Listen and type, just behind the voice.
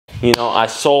You know, I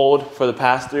sold for the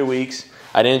past 3 weeks.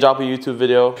 I didn't drop a YouTube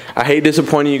video. I hate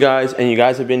disappointing you guys, and you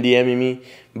guys have been DMing me.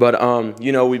 But,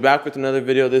 you know, we back with another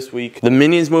video this week. The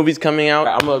Minions movie's coming out.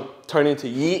 I'm gonna turn into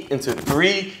Yeet into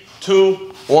 3,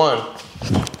 2, 1.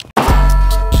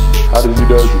 How did you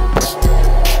do it?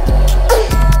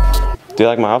 Do you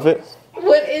like my outfit?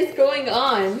 What is going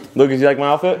on? Lucas, you like my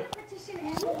outfit?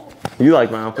 You like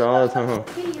my outfit all the time, huh?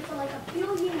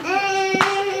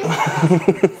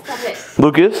 Stop it.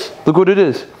 Lucas, look what it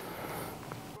is.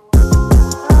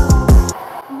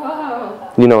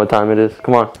 Whoa. You know what time it is.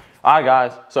 Come on. Alright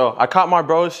guys, so I caught my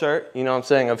bro's shirt, you know what I'm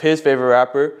saying, of his favorite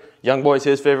rapper. Youngboy's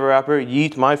his favorite rapper.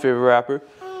 Yeet, my favorite rapper.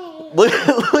 Look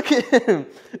at him.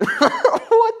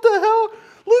 What the hell?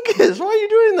 Lucas, why are you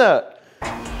doing that?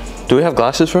 Do we have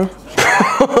glasses for him?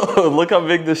 Look how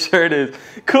big the shirt is.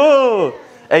 Cool.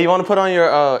 Hey, you want to put on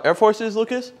your Air Forces,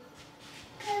 Lucas?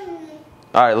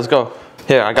 Alright, let's go.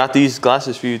 Here, I got these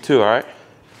glasses for you too, alright?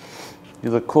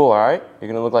 You look cool, alright? You're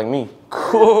gonna look like me.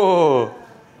 Cool.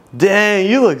 Dang,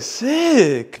 you look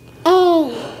sick.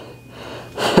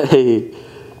 Hey.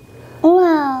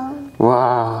 Wow.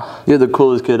 Wow. You're the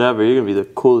coolest kid ever. You're gonna be the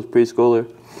coolest preschooler.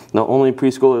 The only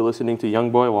preschooler listening to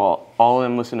Youngboy while all of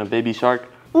them listen to Baby Shark.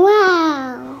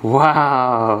 Wow.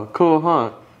 Wow. Cool,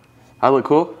 huh? I look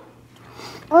cool?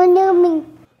 Oh, no, me.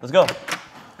 Let's go.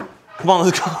 Come on,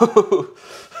 let's go.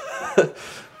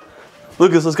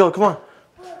 Lucas, let's go. Come on.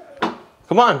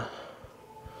 Come on.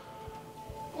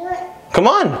 Come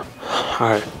on. All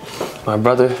right. My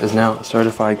brother is now a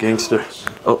certified gangster.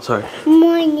 Oh, sorry.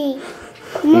 Money.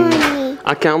 Money.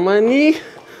 I count money.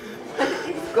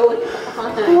 What's going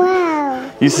on?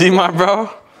 Wow. You see my bro?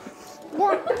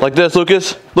 Like this,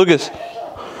 Lucas. Lucas.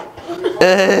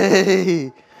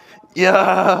 Hey.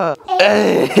 Yeah.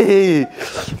 Hey. Hey.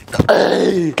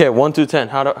 Okay, 1 through 10.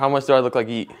 How much do I look like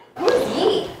Yeet? Who's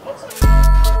Yeet?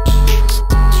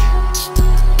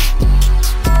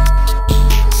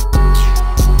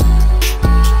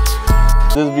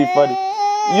 This would be funny.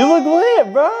 You look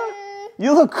lit, bro.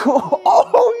 You look cool.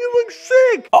 Oh, you look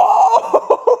sick.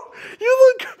 Oh,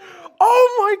 you look.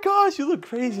 Oh my gosh, you look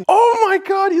crazy. Oh my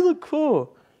god, you look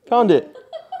cool. Found it.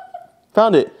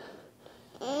 Found it.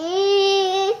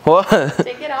 What?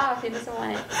 Take it off. He doesn't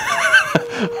want it.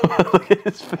 Look at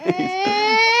his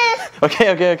face. Okay.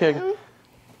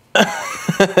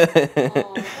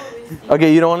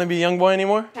 Okay, you don't want to be Youngboy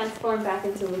anymore? Transform back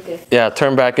into Lucas. Yeah,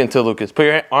 turn back into Lucas. Put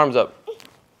your arms up.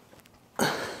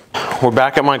 We're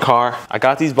back at my car. I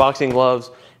got these boxing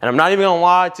gloves, and I'm not even gonna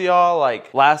lie to y'all,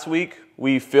 like last week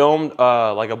we filmed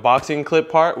like a boxing clip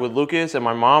part with Lucas and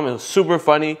my mom. It was super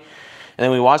funny. And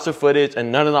then we watched the footage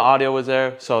and none of the audio was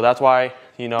there. So that's why,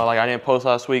 you know, like I didn't post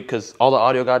last week because all the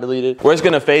audio got deleted. We're just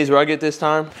gonna phase rugged this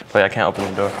time. Wait, I can't open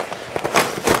the door.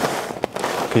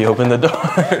 Can you open the door?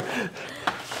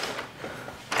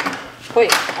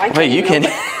 Wait, I can't. Wait, you can.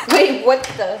 Wait, what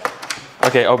the?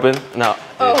 Okay, open. No.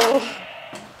 Oh.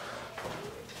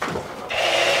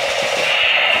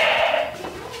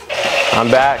 I'm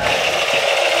back.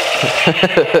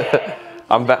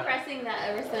 I'm back. Pressing that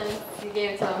ever since you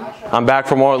gave it to him. I'm back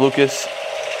for more, Lucas.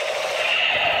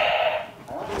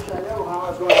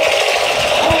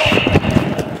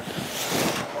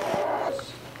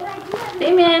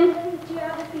 Hey, man.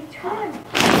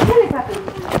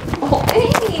 Oh,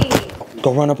 hey.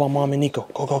 Go run up on Mom and Nico.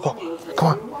 Go. Come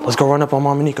on. Let's go run up on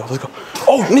Mom and Nico. Let's go.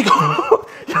 Oh, Nico.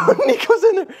 Yo, Nico's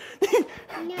in there.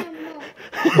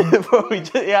 Bro,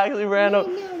 he actually ran up.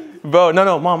 Bro,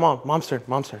 no, mom's turn.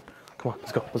 Come on,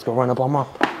 let's go run up on Mom.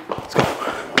 Let's go.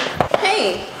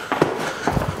 Hey.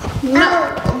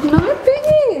 No, not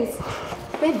babies.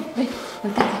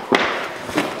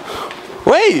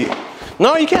 Wait.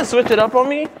 No, you can't switch it up on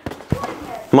me.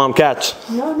 Mom, catch.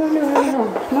 No. Don't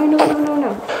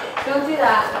do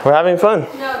that. We're having fun.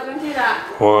 No, don't do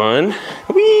that. 1.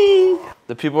 Whee!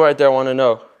 The people right there want to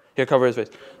know. Here, cover his face.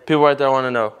 People right there want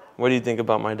to know. What do you think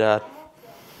about my dad?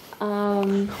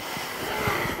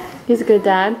 He's a good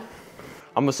dad.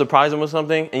 I'm gonna surprise him with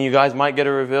something, and you guys might get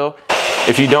a reveal.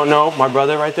 If you don't know, my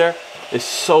brother right there is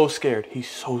so scared. He's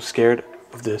so scared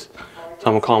of this. So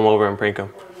I'm gonna call him over and prank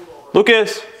him.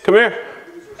 Lucas, come here.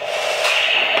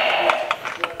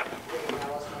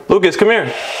 Lucas, come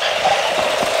here.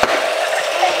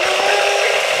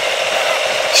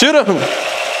 Shoot him.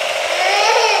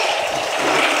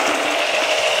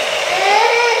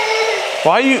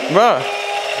 Why you, bruh?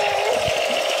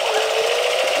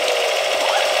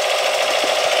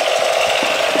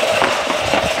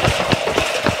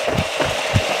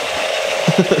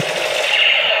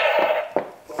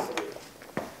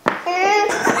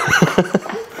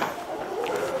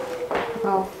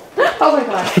 Oh my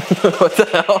god. What the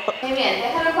hell? Muy bien,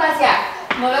 déjalo pasear.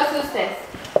 No lo asustes.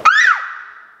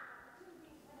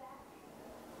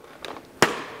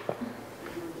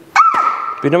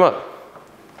 Beat him up.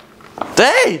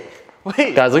 Hey!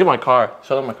 Wait! Guys, look at my car.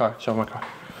 Show them my car. Show them my car.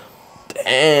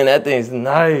 Dang, that thing's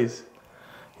nice.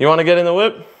 You want to get in the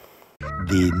whip?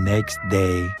 The next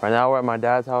day. Right now we're at my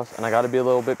dad's house, and I got to be a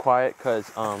little bit quiet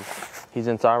because he's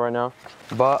inside right now.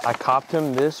 But I copped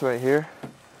him this right here.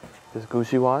 This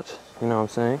Gucci watch. You know what I'm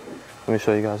saying? Let me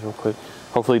show you guys real quick.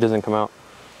 Hopefully it doesn't come out.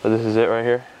 But this is it right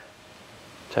here.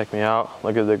 Check me out.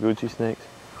 Look at the Gucci snakes.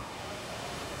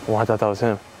 Oh, I thought that was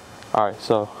him. All right,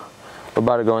 so we're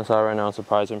about to go inside right now and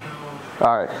surprise him.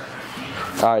 All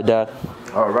right, Dad.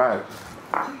 All right.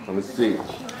 Let me see.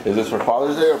 Is this for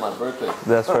Father's Day or my birthday?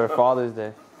 That's for Father's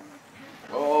Day.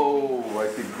 Oh, I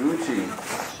see Gucci.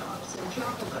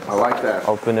 I like that.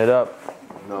 Open it up.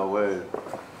 No way.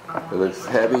 It looks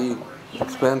heavy,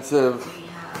 expensive,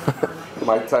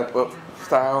 my type of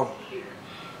style.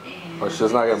 Or it's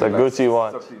just not gonna It's a be like Gucci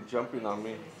watch. something jumping on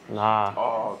me. Nah,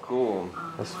 Oh, cool.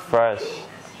 it's fresh.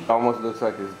 It almost looks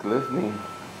like it's glistening.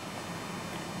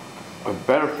 A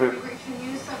better fit.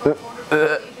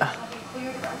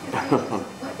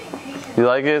 You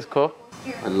like it? It's cool?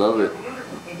 I love it.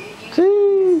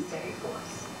 Jeez.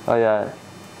 Oh yeah.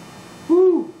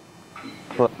 Woo.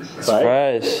 It's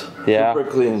fresh. Yeah. Super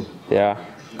clean. Yeah.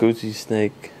 Gucci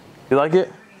snake. You like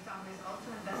it?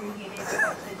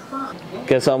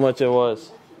 Guess how much it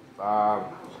was?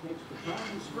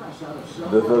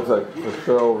 This looks like for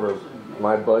sure over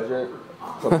my budget.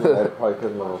 Something that I probably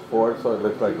couldn't afford, so it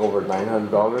looks like over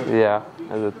 $900. Yeah,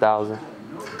 it was $1,000.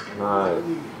 Nice.